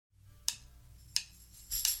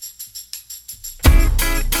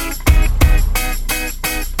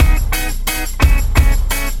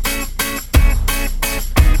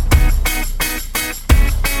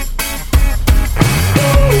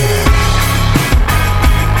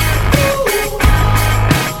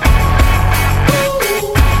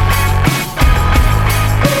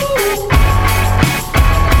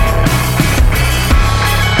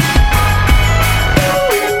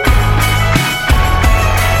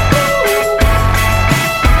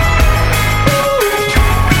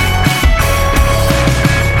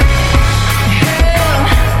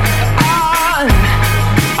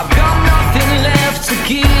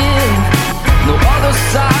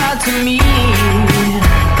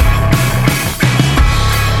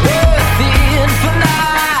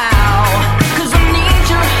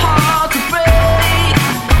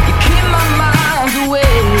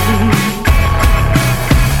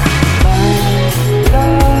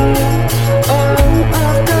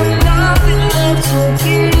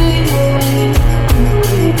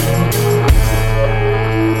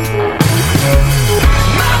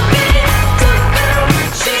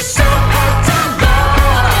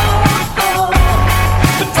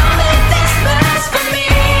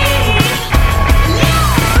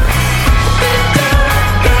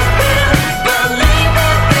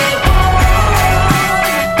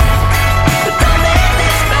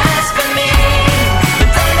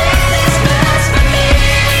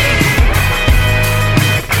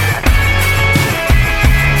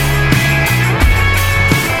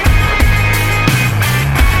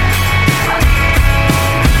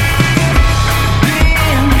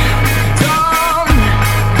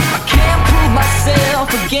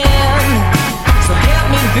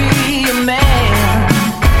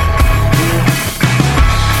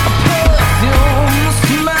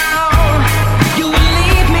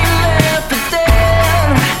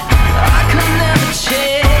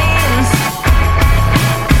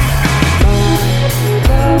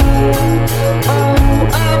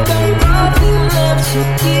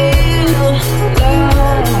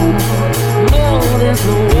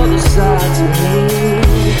inside to me.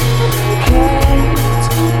 Can't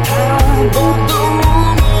hide both the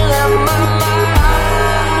rumor and my mind.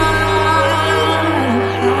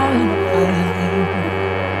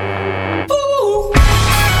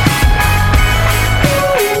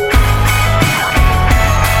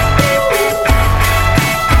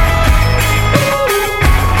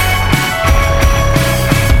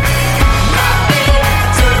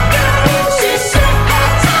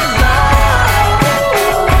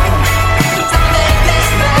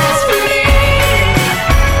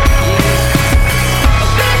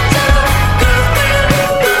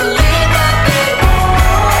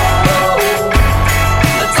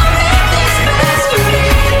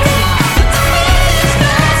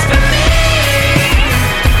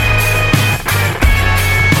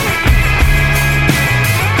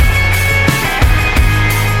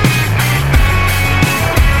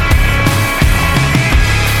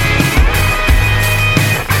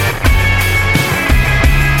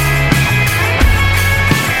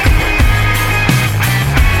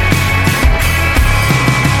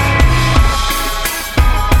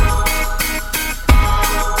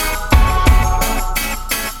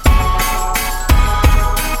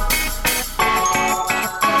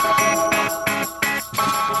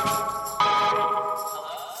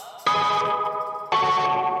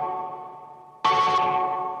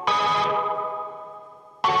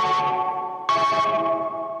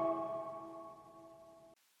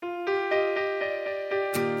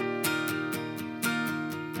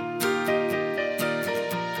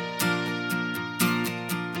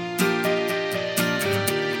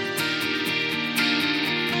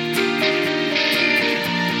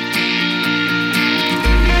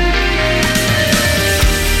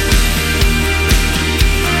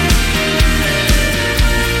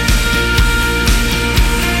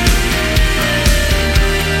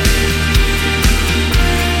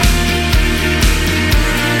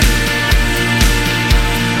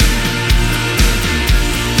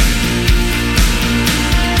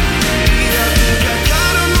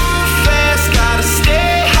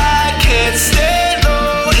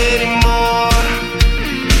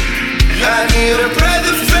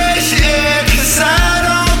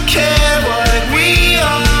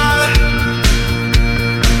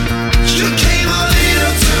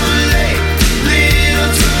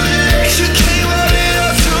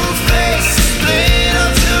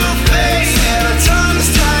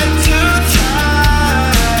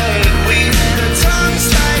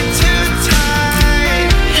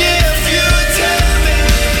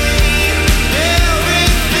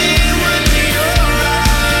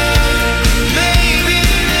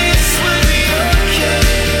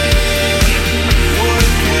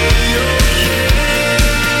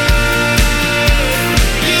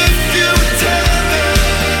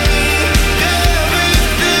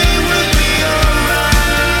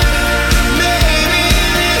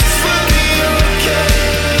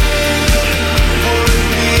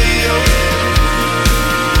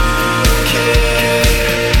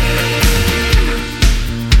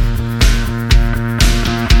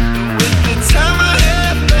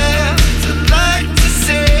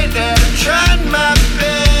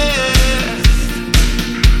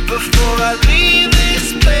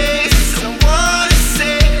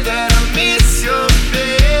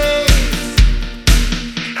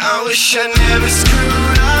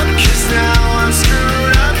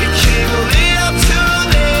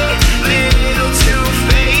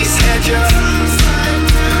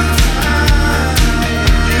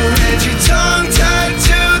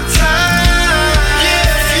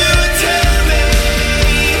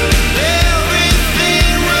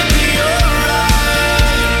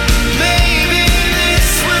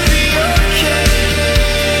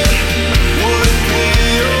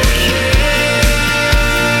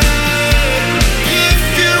 Yeah.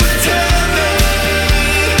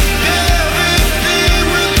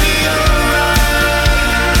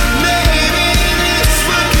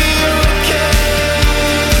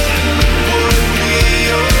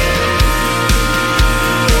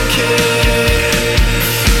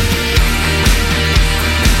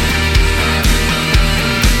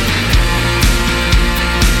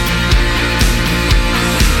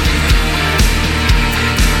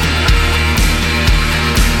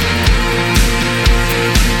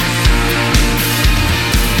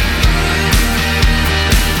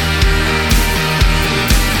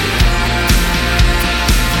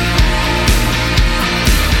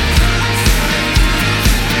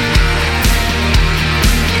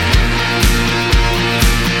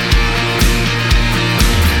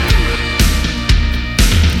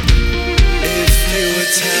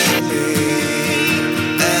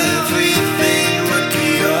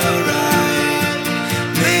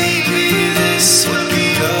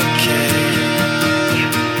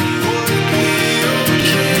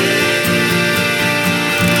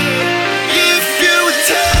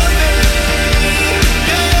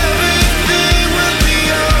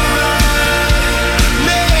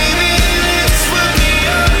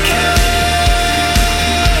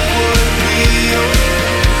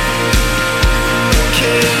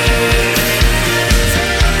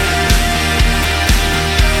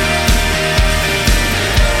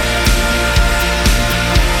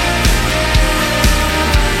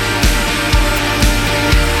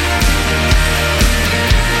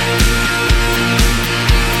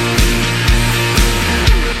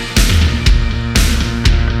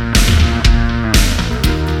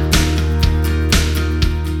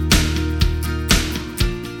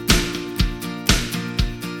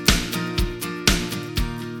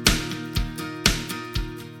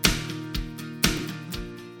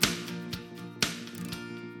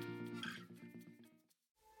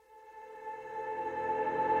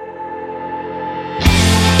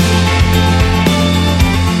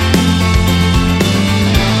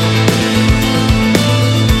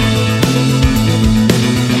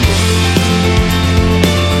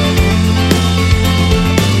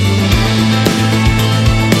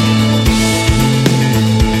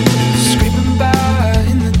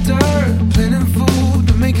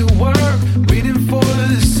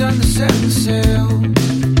 sail.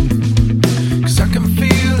 'Cause I can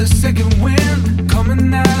feel a second wind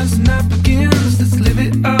coming as the night begins. Let's live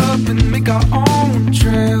it up and make our own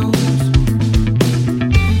trails.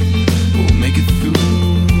 We'll make it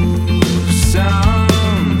through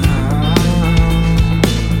somehow.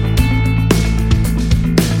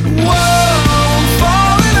 Whoa, I'm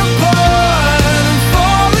falling apart, I'm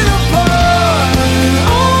falling apart.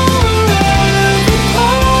 Oh, every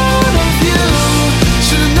part of you.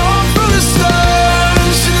 Should've known from the start,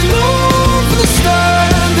 should've known from the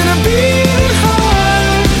start that a beating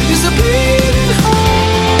heart is a beating heart.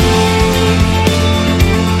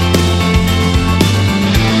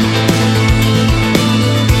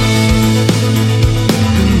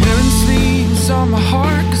 Been wearing sleeves on my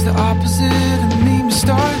heart 'cause the opposite of me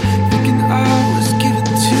start thinking I was giving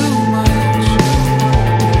too much.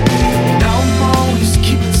 Now I'm always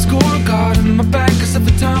keeping score, guarding my back 'cause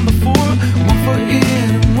every time before, one foot in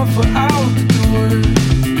and one foot out the door.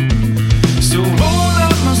 So roll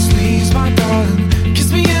up my sleeves, my darling, kiss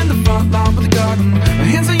me in the front line with the garden. My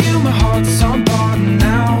hands on you, my heart's on bottom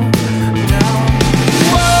now, now.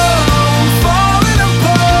 Whoa, I'm falling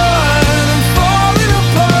apart, I'm falling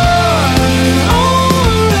apart. Oh,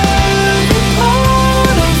 every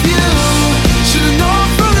part of you. Should've known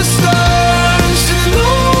from the start, should've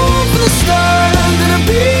known from the start that a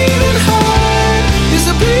beating heart is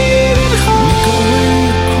a beating heart. We go way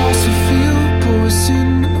across the field, pour us in,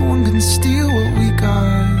 and no one can steal what we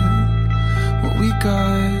got, what we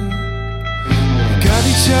got. We got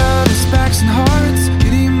each other's backs and hearts.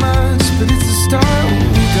 It ain't much, but it's a start. What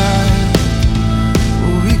we got,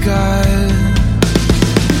 what we got.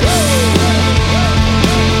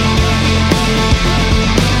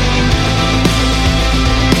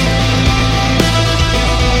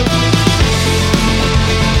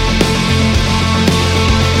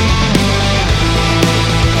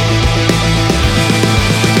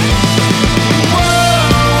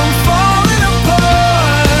 I'm falling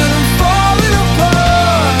apart, I'm falling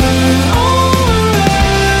apart. Oh,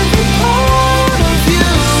 every part of you.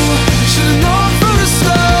 Should've known from the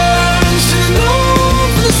start, should've known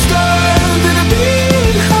from the start that a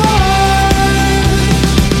beating heart.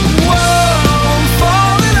 Whoa, I'm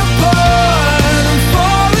falling apart, I'm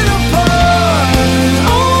falling apart.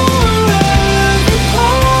 Oh, every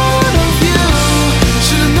part of you.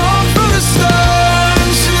 Should've known from the start,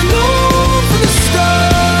 should've known from the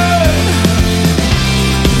start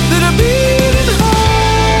that a beating heart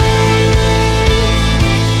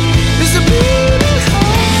is a beating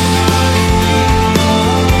heart,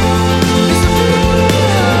 is a beating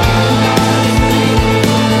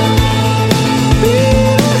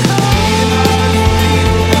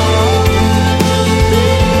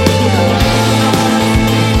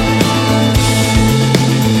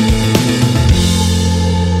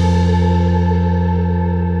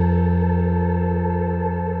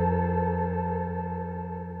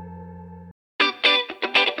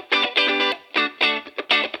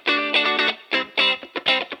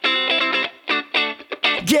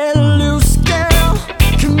Get loose, girl.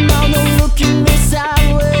 Come on, don't look at me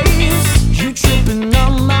sideways. You tripping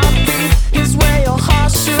on my feet is where your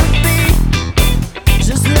heart should be.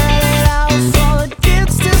 Just let it out for the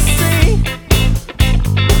kids to see.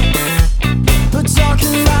 But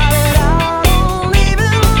talking about it, I don't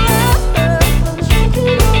even let her.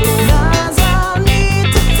 Lies I need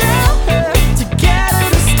to tell her to get her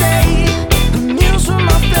to stay. Amused with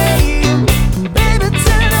my fame, baby,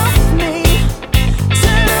 turn off me.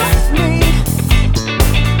 Turn off me.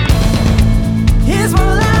 Here's my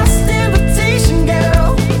last invitation, girl.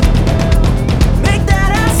 Make that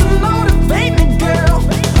ass and motivate me, girl.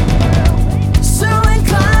 So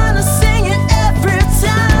inclined to sing it every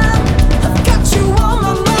time. I've got you on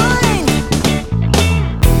my mind.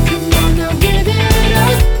 Come on now, give it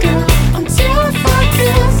up, girl. I'm terrified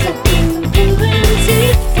 'cause I've been pulling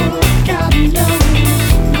teeth for God knows.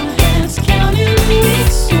 My head's counting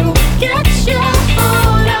weeks, so get your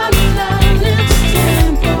heart out of line. It's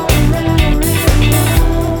temporary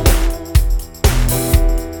love.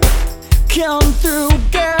 Come through,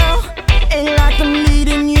 girl. Ain't like I'm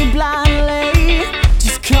leading you blindly.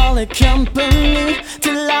 Just call it company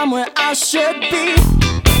till I'm where I should be.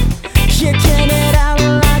 Kicking it out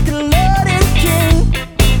like a loaded king.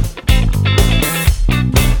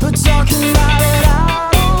 But talking about it, I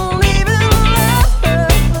don't even let her.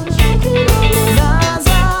 Lies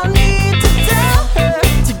I need to tell her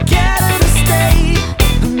to get her to stay.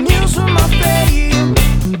 Amused with my fame,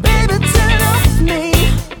 baby, turn off me.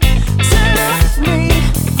 Turn off me.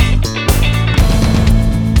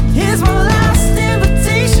 Here's my last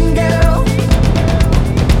invitation, girl.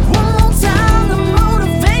 One more time to motivate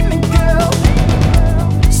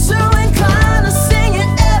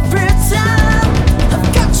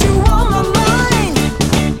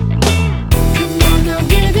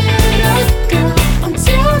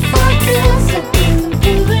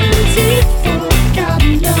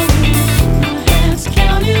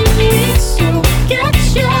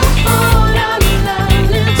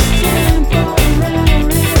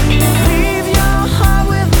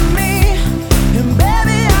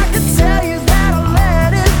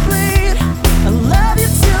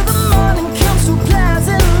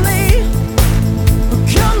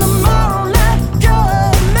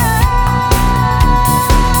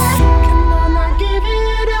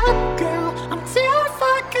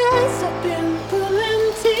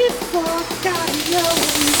gotta know.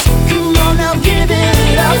 Come on now, give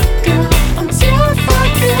it up, girl. I'm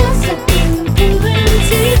terrified 'cause I've been pulling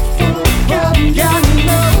teeth for you. Gotta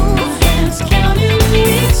know. It's counting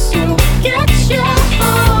weeks, so get your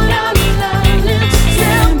heart out of line. It's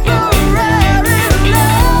temporary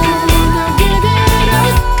love. Now give it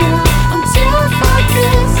up, girl. I'm terrified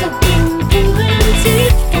 'cause I've been pulling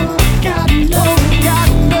teeth for you. Gotta know.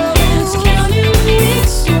 It's counting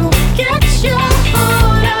weeks, so get your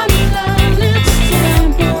heart out of line. It's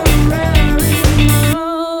temporary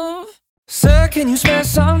love. Sir, can you spare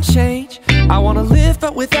some change? I wanna live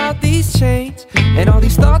but without these chains, and all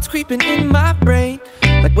these thoughts creeping in my brain.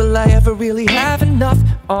 Like, will I ever really have enough?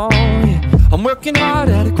 Oh yeah, I'm working hard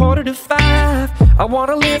at 4:45. I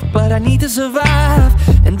wanna live but I need to survive.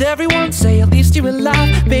 And everyone say at least you're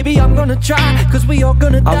alive. Baby, I'm gonna try, 'cause we all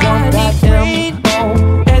gonna die. I want that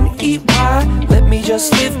M-O-N-E-Y. Let me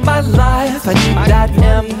just live my life. I need that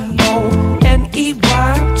M-O-N-E-Y.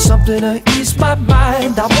 Something to ease my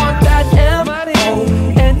mind. I want that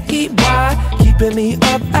M-O-N-E-Y. Keeping me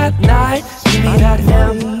up at night. Give me that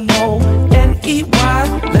M-O-N-E-Y.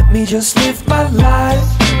 Let me just live my life.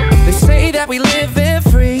 They say that we live it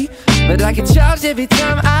free, but I get charged every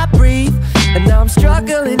time I breathe. And now I'm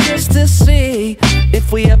struggling just to see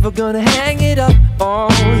if we ever gonna hang it up. Oh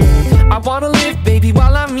yeah. I wanna live, baby,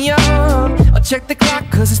 while I'm young. I'll check the clock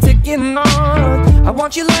 'cause it's ticking on. I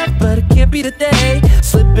want your love, but it can't be today.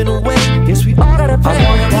 Slipping away, guess we all gotta pay. I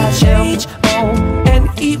want that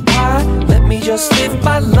H-O-N-E-Y. Let me just live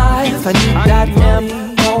my life. I need that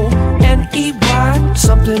M-O-N-E-Y.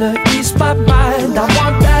 Something to ease my mind. I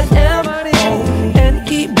want that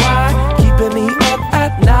M-O-N-E-Y. Keeping me up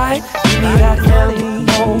at night. Give me that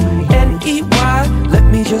M-O-N-E-Y. Let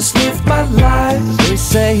me just live my life. They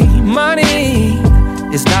say money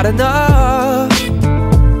is not enough,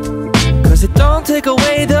 'cause it don't take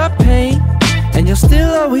away the pain, and you'll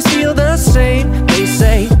still always feel the same. They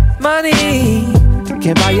say money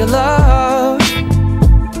can't buy your love,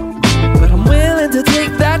 but I'm willing to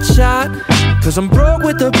take that shot, 'cause I'm broke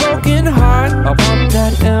with a broken heart. I want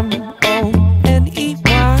that M-O-N-E-Y.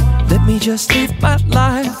 Let me just live my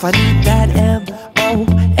life. I need that M-O-N-E-Y.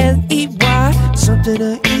 Something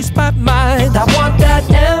to ease my mind. I want that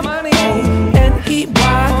M-O-N-E-Y.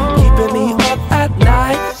 Keeping me up at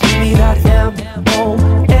night. Give me that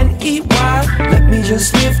M-O-N-E-Y. Let me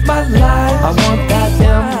just live my life. I want that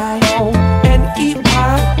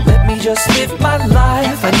M-O-N-E-Y. Let me just live my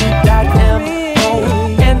life. I need that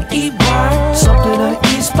M-O-N-E-Y. Something to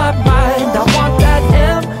ease my mind. I want that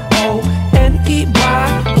M-O-N-E-Y.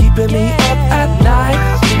 Keeping me up at night.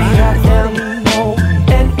 Give me that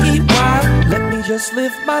M-O-N-E-Y. Let me just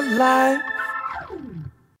live my life.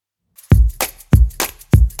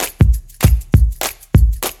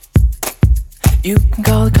 You can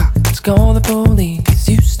call the cops, call the police.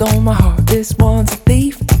 You stole my heart, this one's a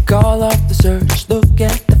thief. Call off the search, look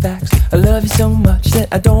at the facts. I love you so much that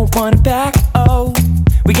I don't want it back. Oh,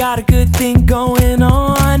 we got a good thing going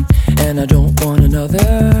on, and I don't want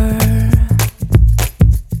another.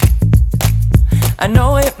 I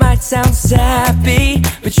know it might sound sappy,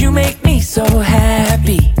 but you make me so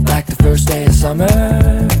happy, like the first day of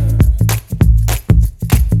summer.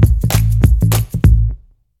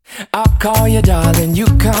 I'll call you darling, you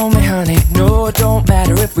call me honey. No, it don't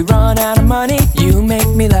matter if we run out of money. You make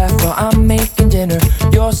me laugh while I'm making dinner.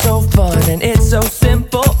 You're so fun and it's so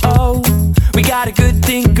simple. Oh, we got a good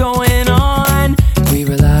thing going on. We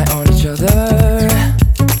rely on each other.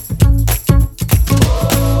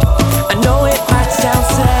 I know it might sound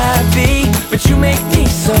sappy, but you make me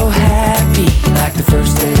so happy, like the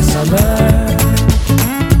first day of summer.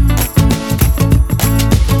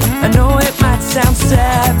 I know it might sound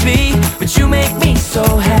sappy, but you make me so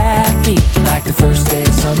happy, like the first day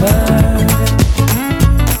of summer.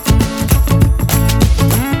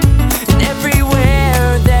 And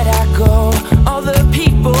everywhere that I go, all the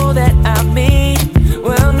people that I meet,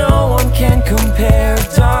 well, no one can compare,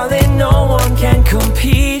 darling, no one can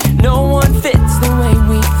compete. No one fits the way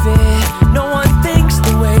we fit, no one thinks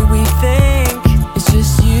the way we think. It's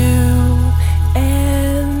just you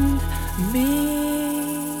and me.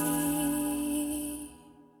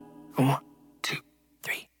 1, 2,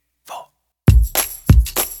 3, 4.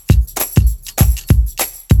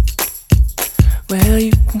 Well,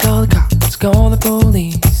 you can call the cops, call the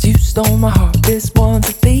police. You stole my heart, this one's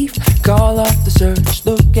a thief. Call off the search,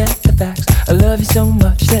 look at the facts. I love you so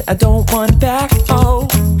much that I don't want it back. Oh,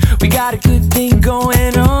 we got a good thing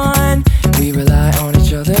going on. We rely on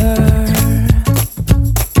each other.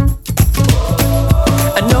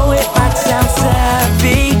 I know it might sound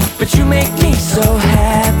sappy, but you make me so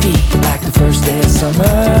happy, like the first day of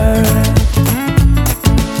summer.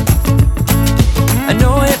 I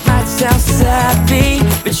know it might sound sappy,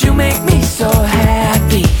 but you make me so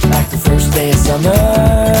happy, like the first day of summer.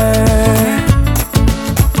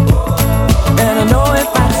 And I know it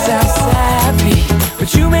might sound sappy,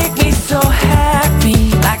 but you make me so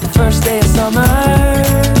happy, like the first day of summer.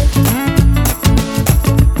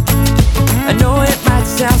 I know it might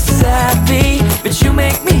sound sappy, but you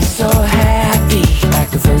make me so happy, like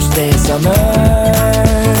the first day of summer.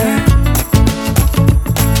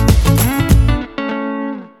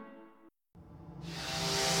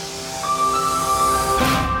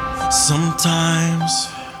 Sometimes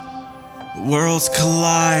worlds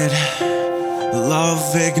collide,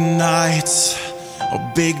 love ignites, or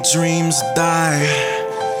big dreams die.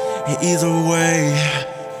 Either way,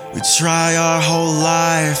 we try our whole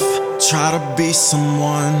life, try to be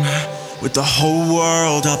someone with the whole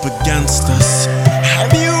world up against us.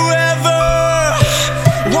 Have you ever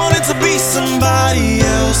wanted to be somebody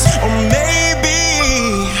else? Or maybe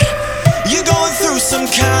you're going through some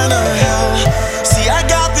kind of hell. See, I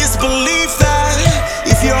got this belief that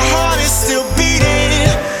if your heart is still beating,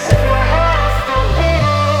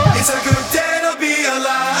 it's a good day to be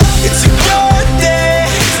alive. It's a good day.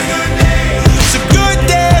 It's a good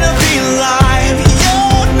day to be alive.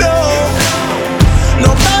 You know,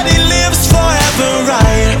 nobody lives forever,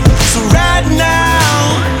 right? So right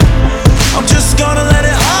now, I'm just gonna let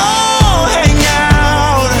it all hang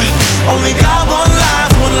out. Only got one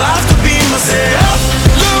life to be myself.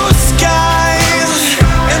 Blue skies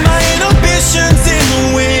and my inhibitions in the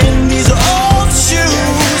wind. These are old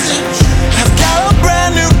shoes, I've got a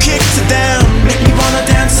brand new kick to them. Make me wanna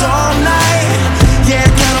dance all night. Yeah,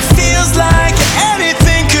 it kinda feels like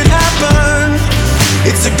anything could happen.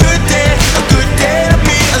 It's a good day to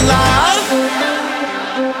be alive.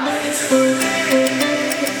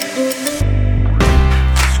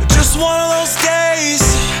 Just one of those days,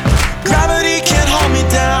 gravity can't hold me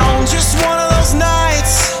down. Just one of those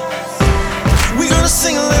nights, we gonna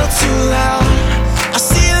sing a little too loud. I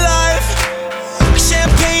see life,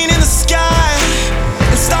 champagne in the sky,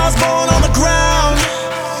 and stars born on the ground.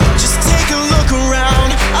 Just take a look around.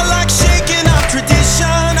 I like shaking up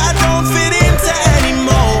tradition. I don't fit into any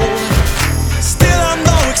mold. Still I'm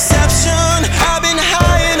no exception. I've been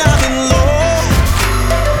high and I've been low.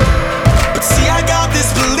 But see, I got this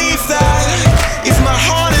belief that if my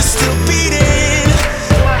heart is still beating,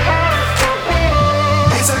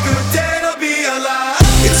 it's a good day to be alive.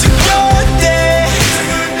 It's a good day.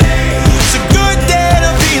 It's a good day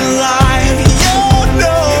to be alive. You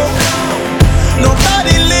know,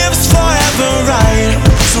 nobody lives forever, right?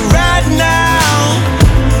 So right now,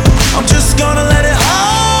 I'm just gonna let it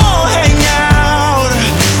all hang out.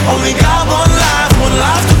 Only got one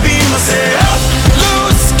life to be myself. Blue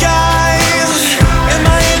skies and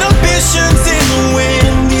my inhibitions in the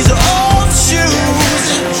wind. These are old shoes,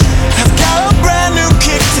 I've got a brand new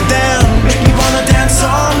kick to them. Make me wanna dance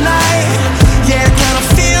all night. Yeah, it kinda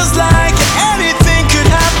feels like anything could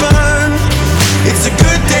happen. It's a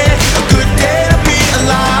good day to be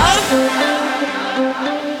alive.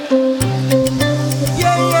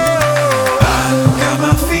 I got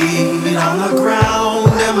my feet on the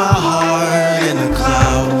ground and my heart in the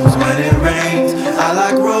clouds. When it rains, I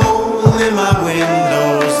like rolling my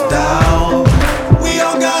windows down. We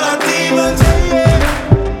all got our demons.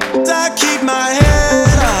 I keep my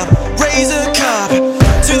head up, raise a cup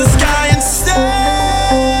to the sky and sing.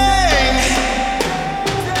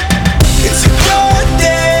 It's a good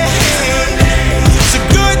day. It's a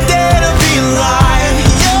good day to be alive.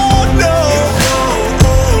 You know,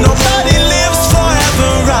 nobody lives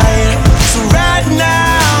forever, right? So right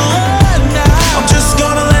now, I'm just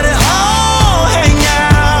gonna let it all hang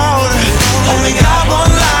out. Only got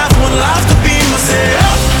one life to be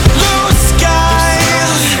myself. Blue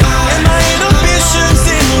skies and my inhibitions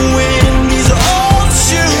in the wind. These are old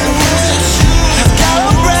shoes, I've got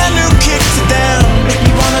a brand new kick to them. Make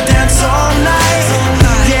me wanna dance all night.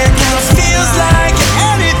 Yeah, it kinda feels like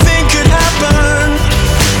anything could happen.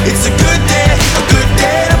 It's a good day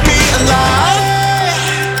to be alive.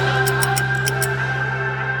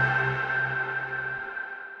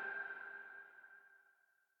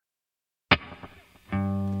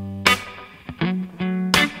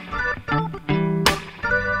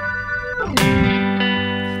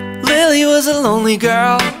 Lily was a lonely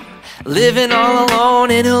girl, living all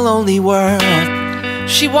alone in a lonely world.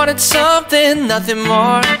 She wanted something, nothing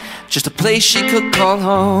more, just a place she could call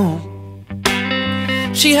home.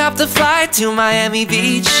 She hopped a flight to Miami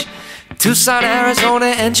Beach, Tucson, Arizona,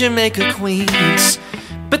 and Jamaica, Queens.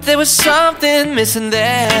 But there was something missing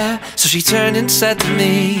there, so she turned and said to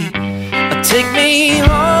me, take me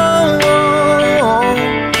home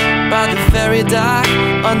by the ferry dock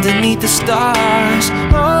underneath the stars.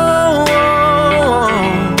 Oh, oh,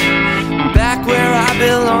 oh, back where I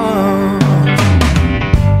belong.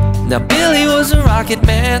 Now Billy was a rocket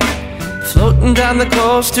man, floating down the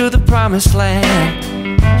coast to the promised land.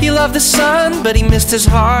 He loved the sun, but he missed his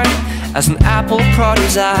heart as an apple caught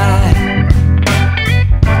his eye.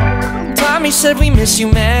 Tommy said, we miss you,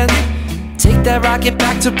 man. Take that rocket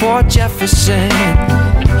back to Port Jefferson.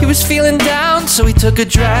 He was feeling down, so he took a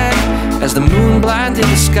drag as the moon blinded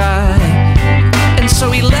the sky. And so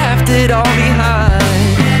he left it all behind.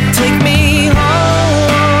 Take me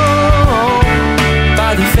home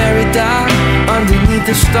by the ferry dock underneath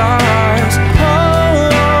the stars. Oh,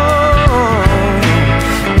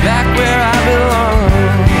 back where I belong,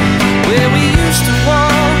 where we used to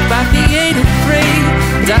walk by the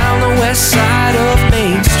 83 down the west side of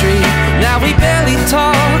Main Street. Now we barely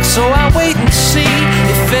talk, so I wait and see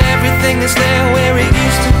if everything is there where it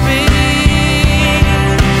used to be.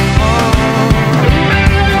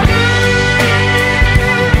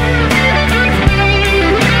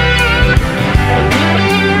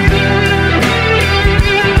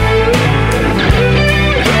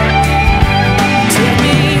 Take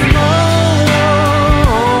me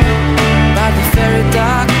home by the ferry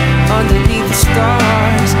dock underneath the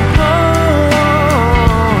stars.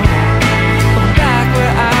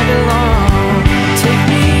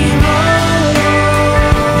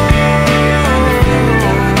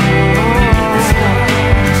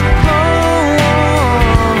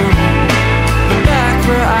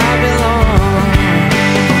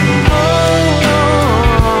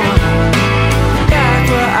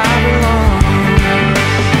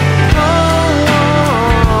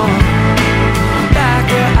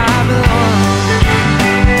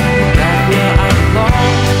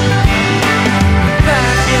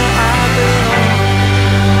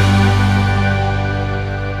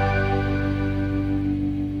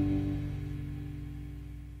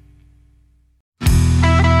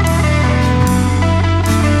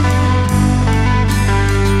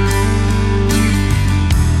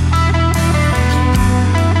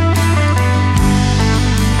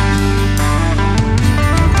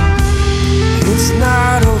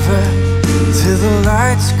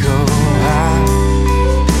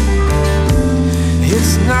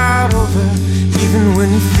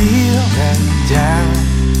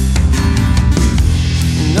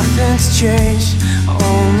 Changed,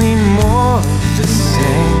 only more of the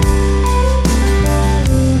same.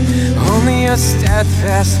 Only a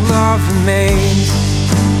steadfast love remains.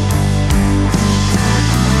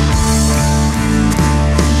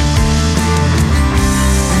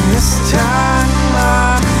 And this time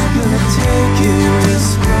I'm gonna take it real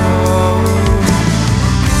slow.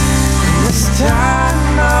 And this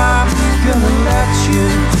time I'm gonna let you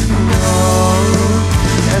know.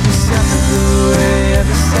 Every step of the way,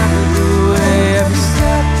 every step of the way, every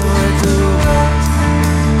step of the way,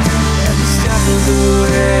 every step of the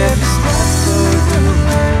way, every step of the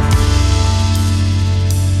way.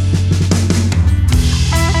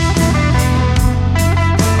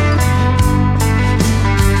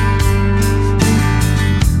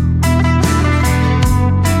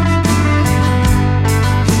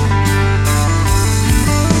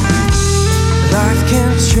 Life can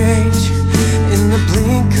change in the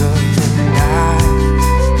blink of an eye.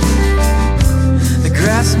 The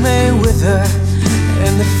grass may wither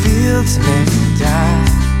and the fields may die.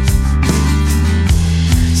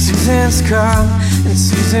 Seasons come and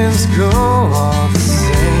seasons go all the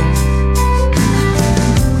same.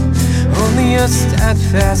 Only a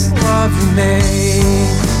steadfast love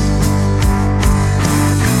remains.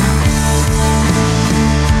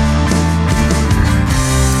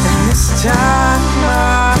 And this time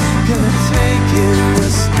I'm gonna take it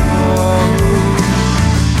real slow.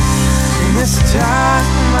 And this time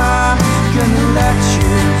I'm gonna let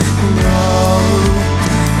you know.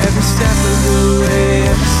 Every step of the way,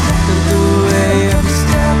 every step of the way, every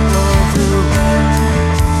step of the way,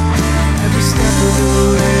 every step of the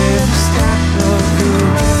way, every step of the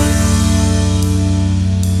way.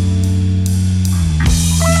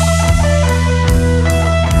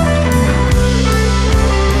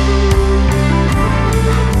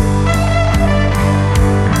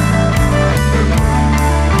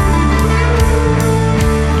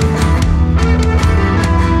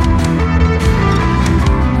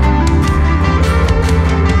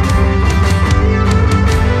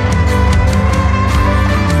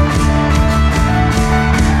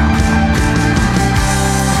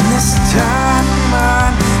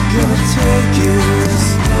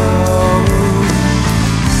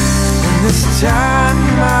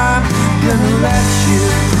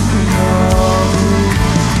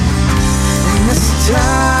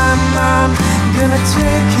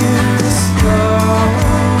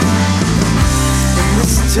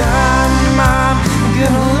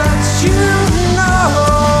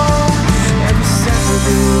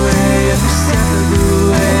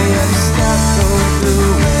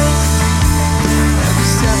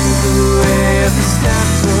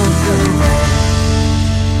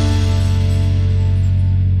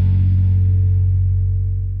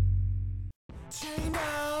 Chained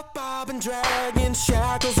up, I've been dragging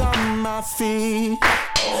shackles on my feet.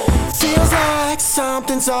 Feels like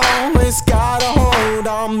something's always got a hold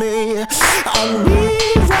on me. I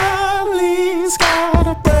need release,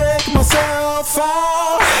 gotta break myself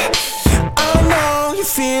out. I know you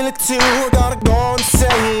feel it too, gotta go and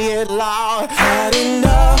say it loud. Had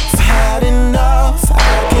enough, had enough,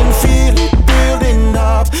 I can feel it building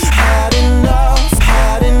up. Had enough,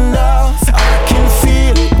 had enough, I can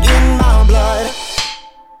feel it in my blood.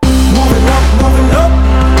 Moving up,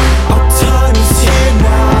 our time is here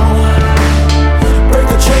now. Break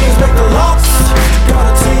the chains, break the locks,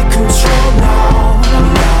 gotta take control now.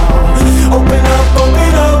 Open up,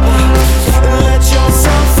 and let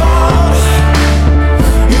yourself out.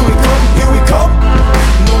 Here we come,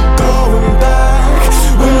 no going back.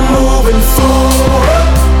 We're moving forward.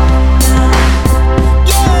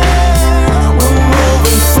 Yeah, we're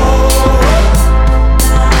moving forward.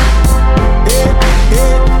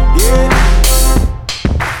 Yeah.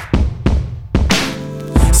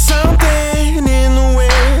 Something in the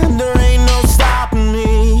wind, there ain't no stopping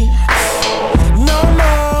me. No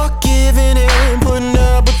more giving in, putting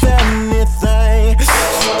up with anything.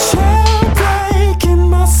 Chill breaking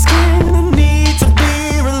my skin, I need to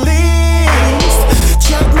be released.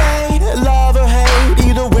 Checkmate, love or hate,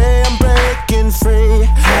 either way I'm breaking free.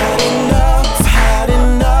 Had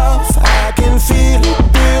enough, I can feel it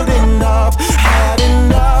building up. Had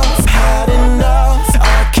enough,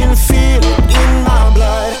 I can feel it in my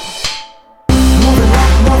blood.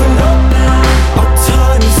 Moving up, our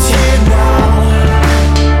time is here now.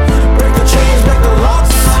 Break the chains, break the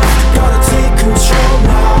locks, gotta take control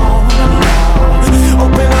now.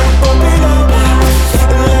 Open up,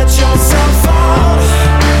 and let yourself out.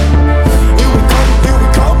 Here we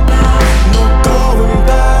come, no going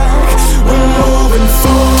back. We're moving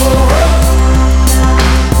forward.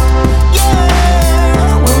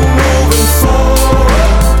 Yeah, we're moving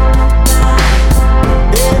forward.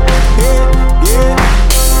 Yeah,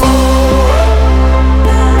 forward.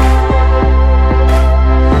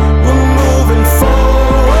 We're moving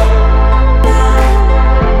forward.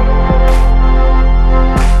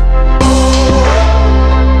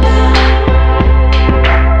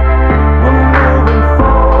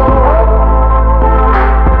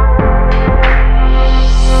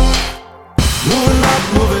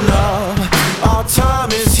 Moving up, our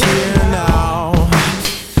time is here now.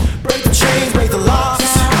 Break the chains, break the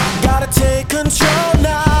locks, gotta take control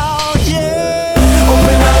now, yeah.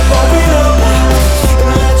 Open up, and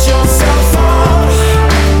let yourself out.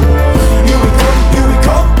 Here we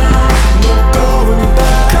come, no going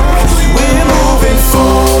back. We're moving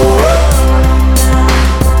forward.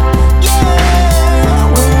 Yeah,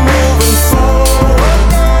 we're moving forward.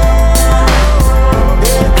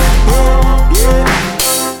 Yeah.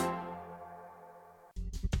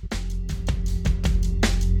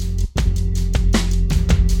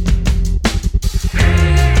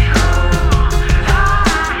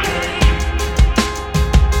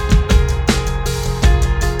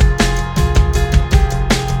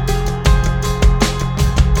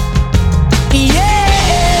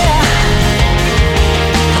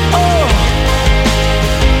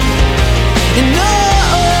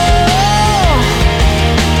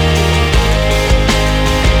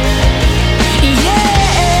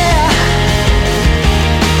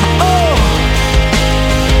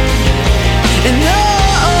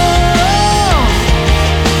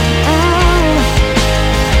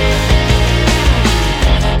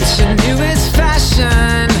 It's the newest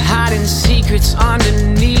fashion, hiding secrets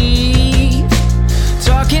underneath.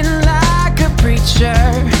 Talking like a preacher,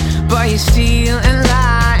 but you steal and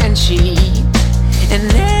lie and cheat.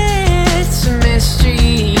 And it's a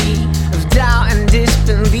mystery of doubt and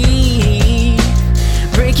disbelief.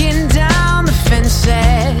 Breaking down the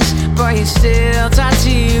fences, but you still try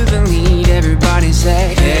to believe. Everybody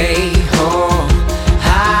say, hey ho,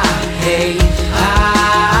 hi, hey,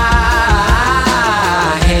 hi,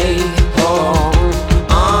 hey ho,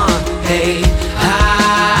 hey, hi.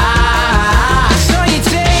 So you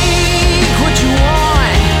take what you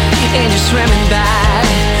want and you're swimming bad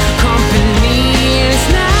company. It's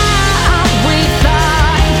not what you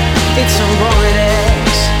thought, it's a Rolodex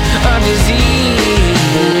of disease.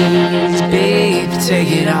 Babe, take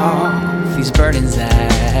it off these burdens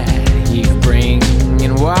that you bring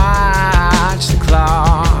and watch the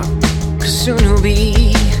clock, 'cause soon you'll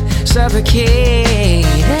be suffocated.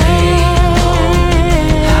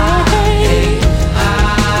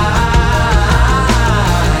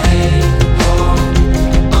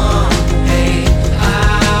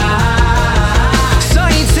 So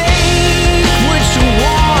you take what you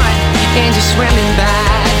want and you're swimming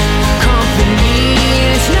bad company.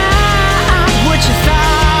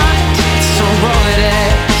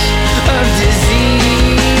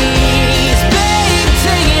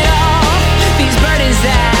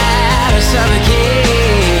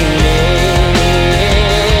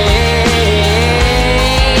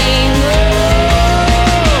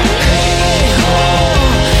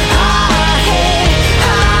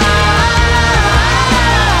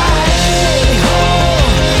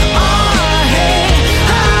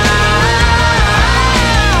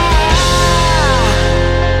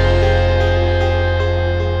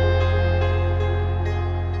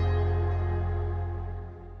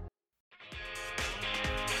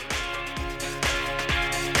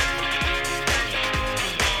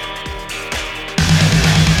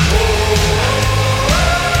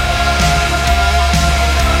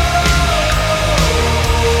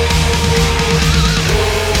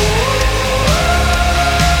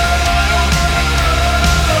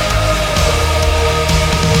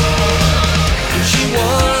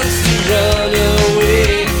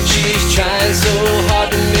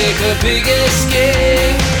 big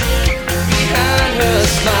escape. Behind her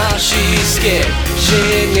smile she's scared. She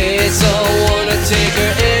needs someone to take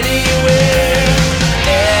her anywhere.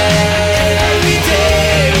 Every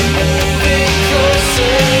day we're moving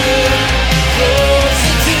closer,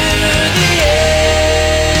 closer to the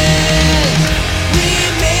end. We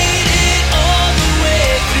made it all the way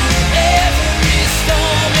through every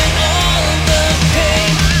storm and all of the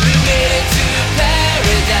pain. We made it to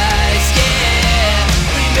paradise, yeah.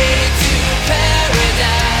 We made it to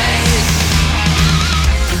paradise.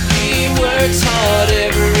 He works hard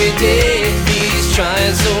every day. He's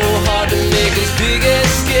trying so hard to make his big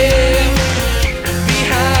escape.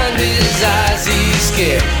 Behind his eyes he's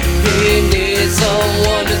scared. He needs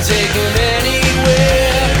someone to take him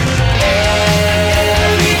anywhere.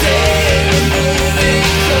 Every day we're moving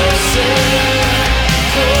closer,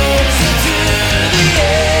 closer to the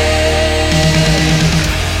end.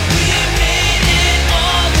 We made it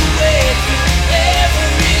all the way through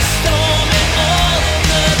every storm and all of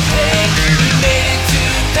the pain. We made it to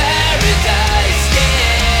paradise,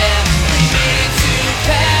 yeah. We made it to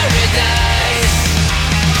paradise.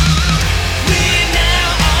 We now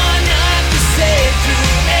are not the same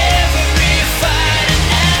through every fight and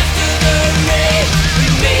after the rain. We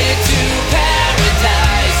made it to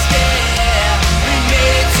paradise, yeah. We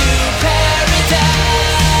made it to paradise,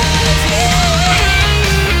 yeah.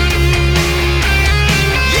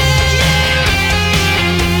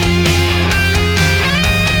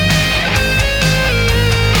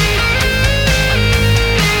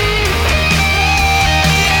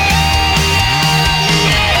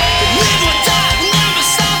 Live or die, never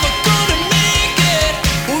stop, we're gonna make it.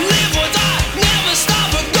 Live or die, never stop,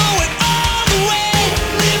 we're going all the way.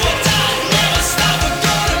 Live or die, never stop, we're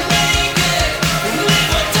gonna make it.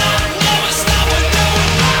 Live or die, never stop, we're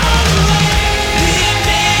going all the way. We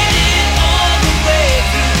made it all the way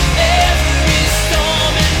through every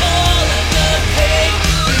storm and all of the pain.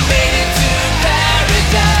 We made it to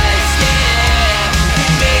paradise, yeah. We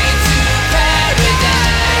made it to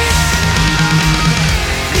paradise.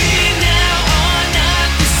 We now are not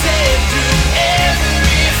the same through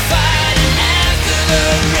every fight and after the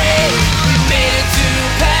rain. We made it to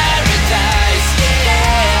paradise,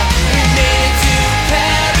 yeah. We made it to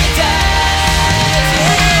paradise,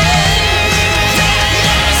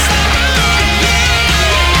 never stop, we're gonna make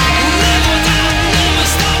it. Live or die, never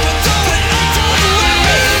stop, we're going all the way.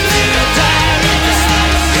 Live or die, never stop,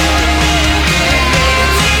 we're gonna make it. We made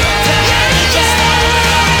it to paradise.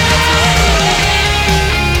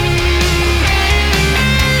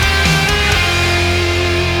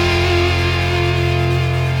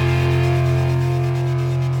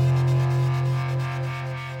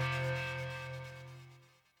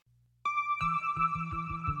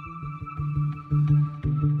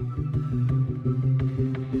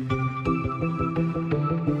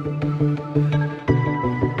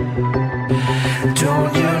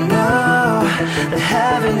 Don't you know that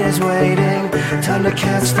heaven is waiting? Time to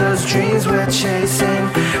catch those dreams we're chasing.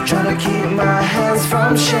 Trying to keep my hands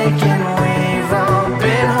from shaking. We've all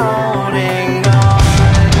been holding on.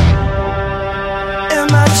 Am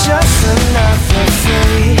I just another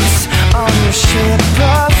face on your ship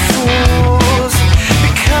of fools?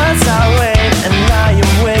 Because I wait and lie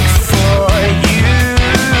awake for you.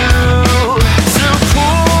 So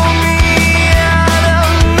pull me out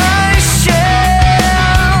of my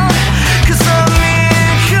shell, 'cause I'm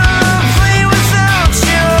incomplete without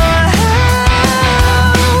your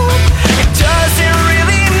help. It doesn't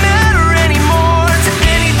really matter anymore to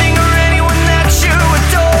anything or anyone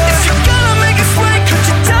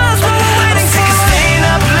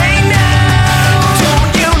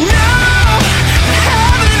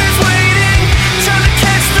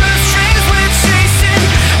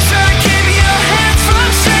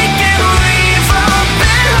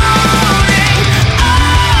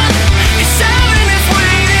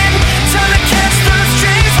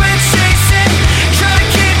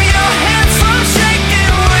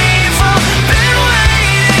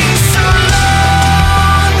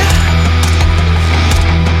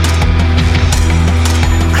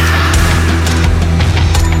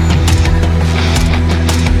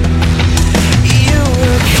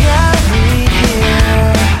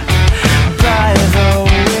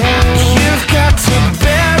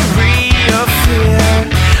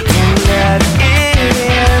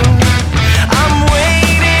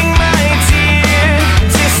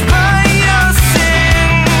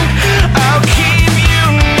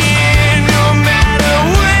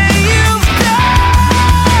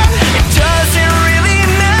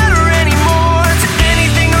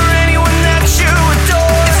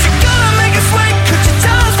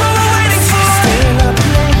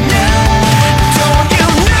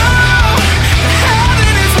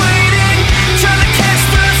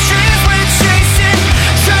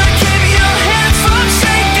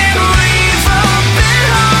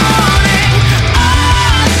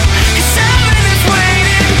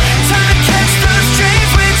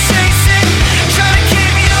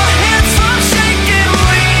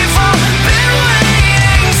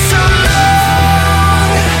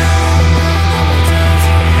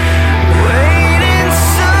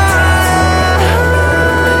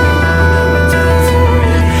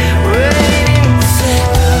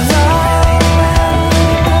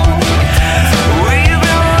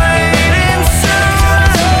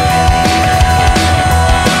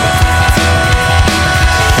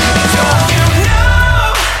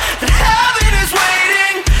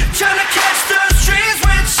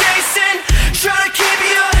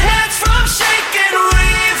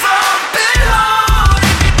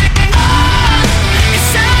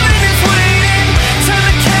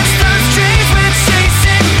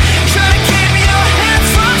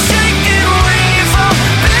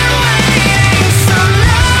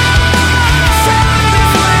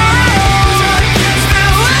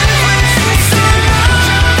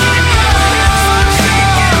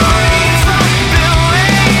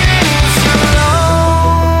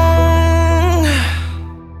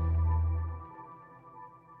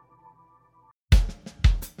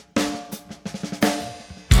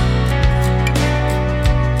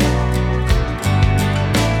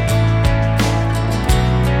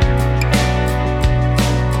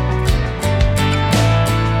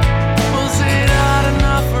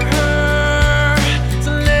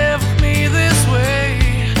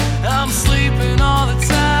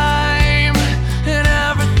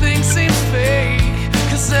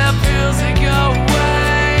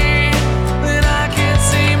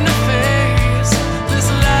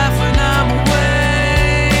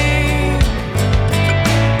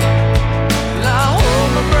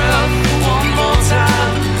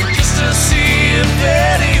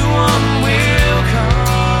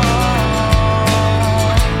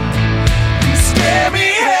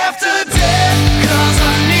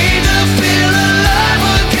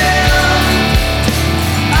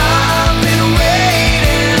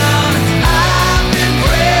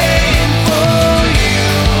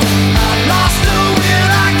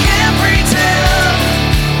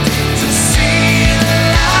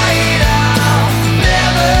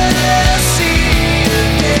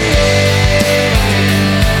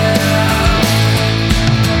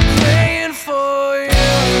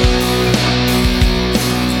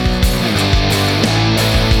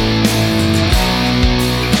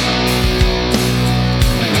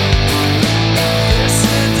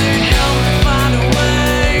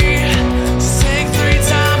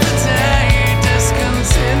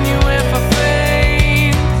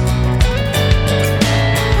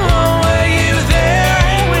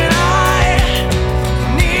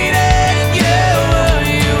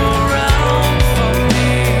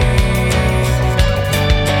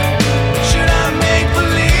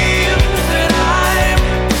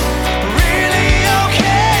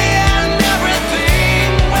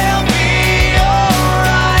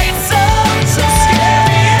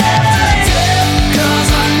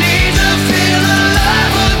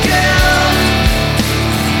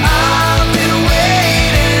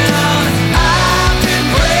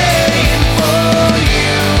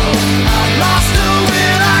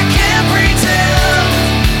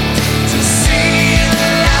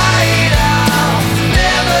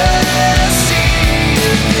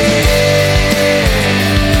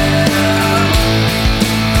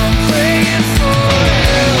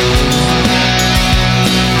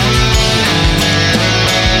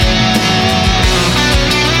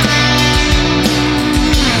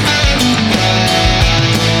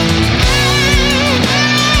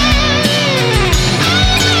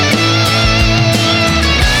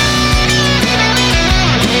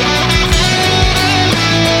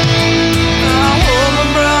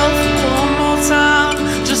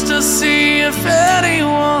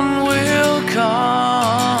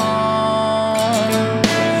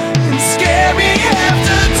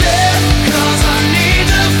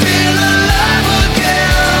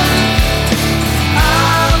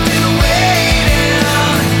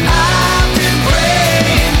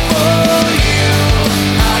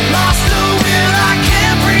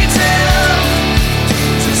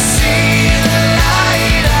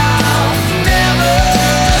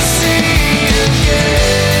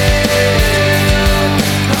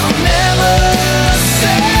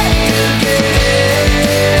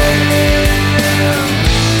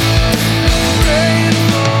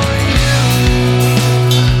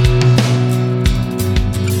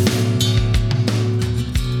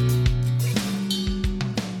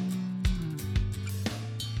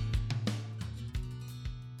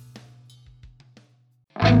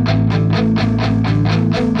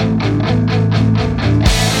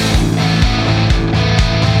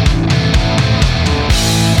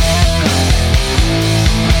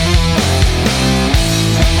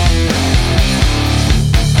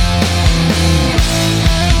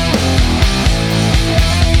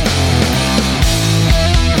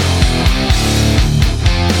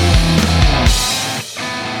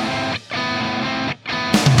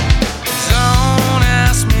Don't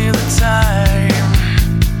ask me the time.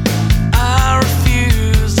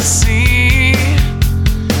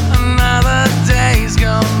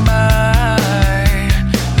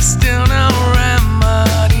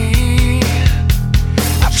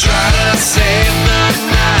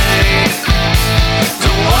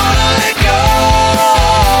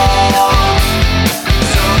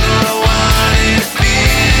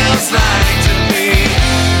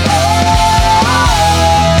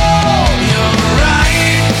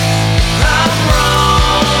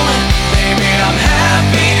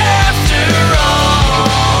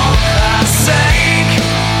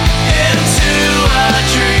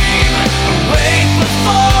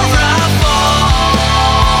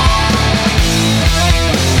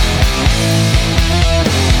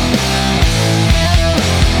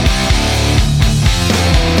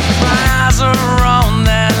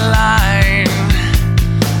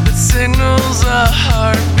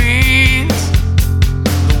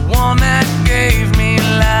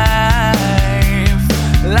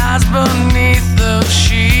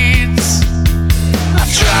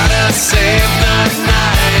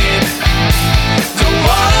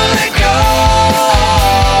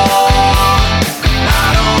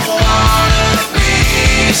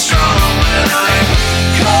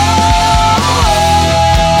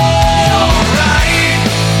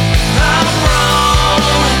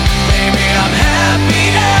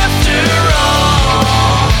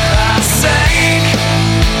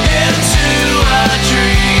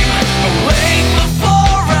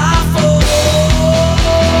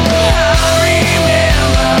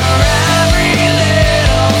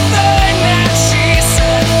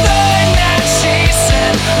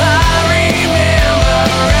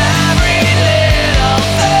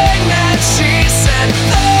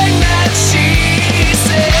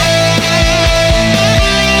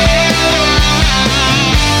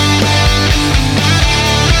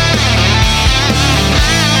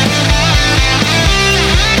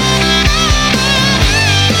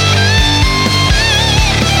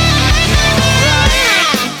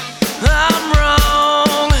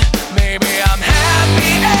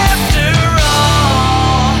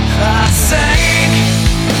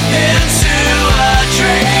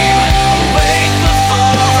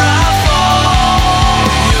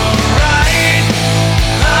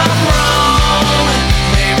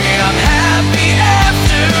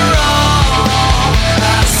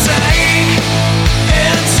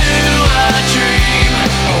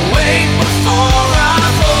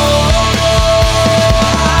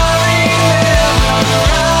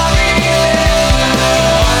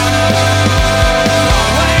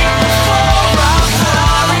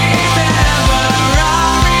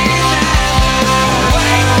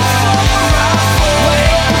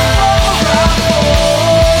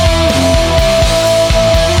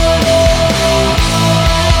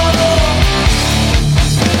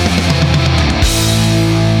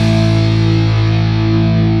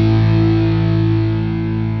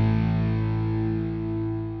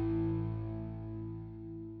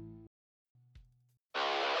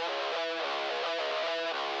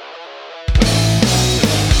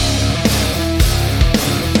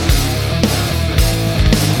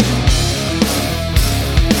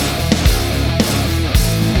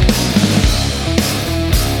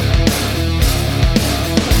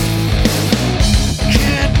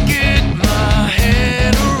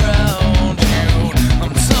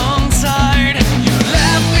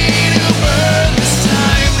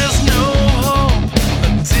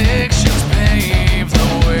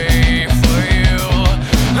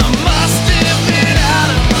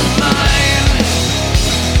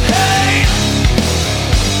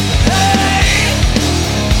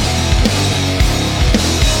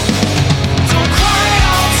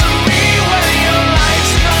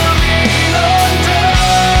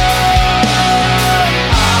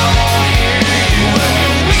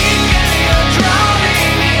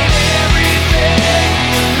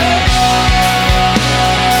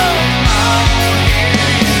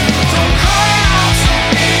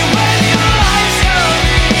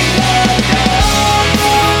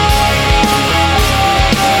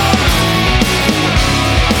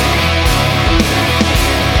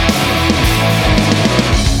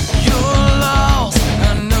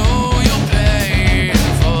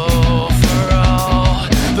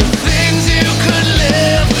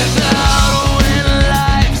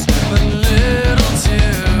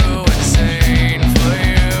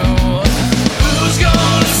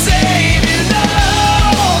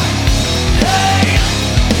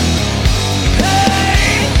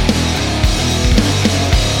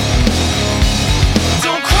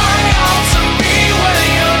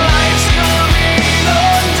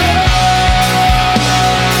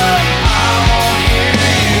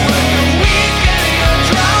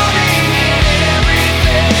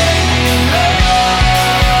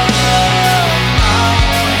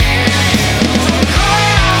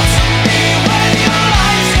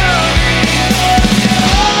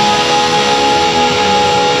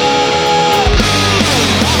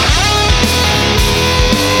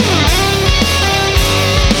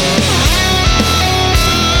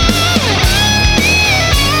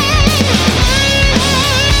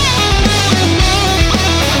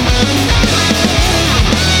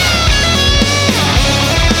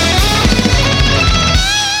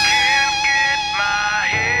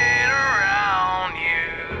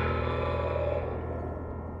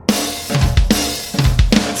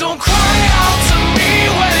 Don't cry.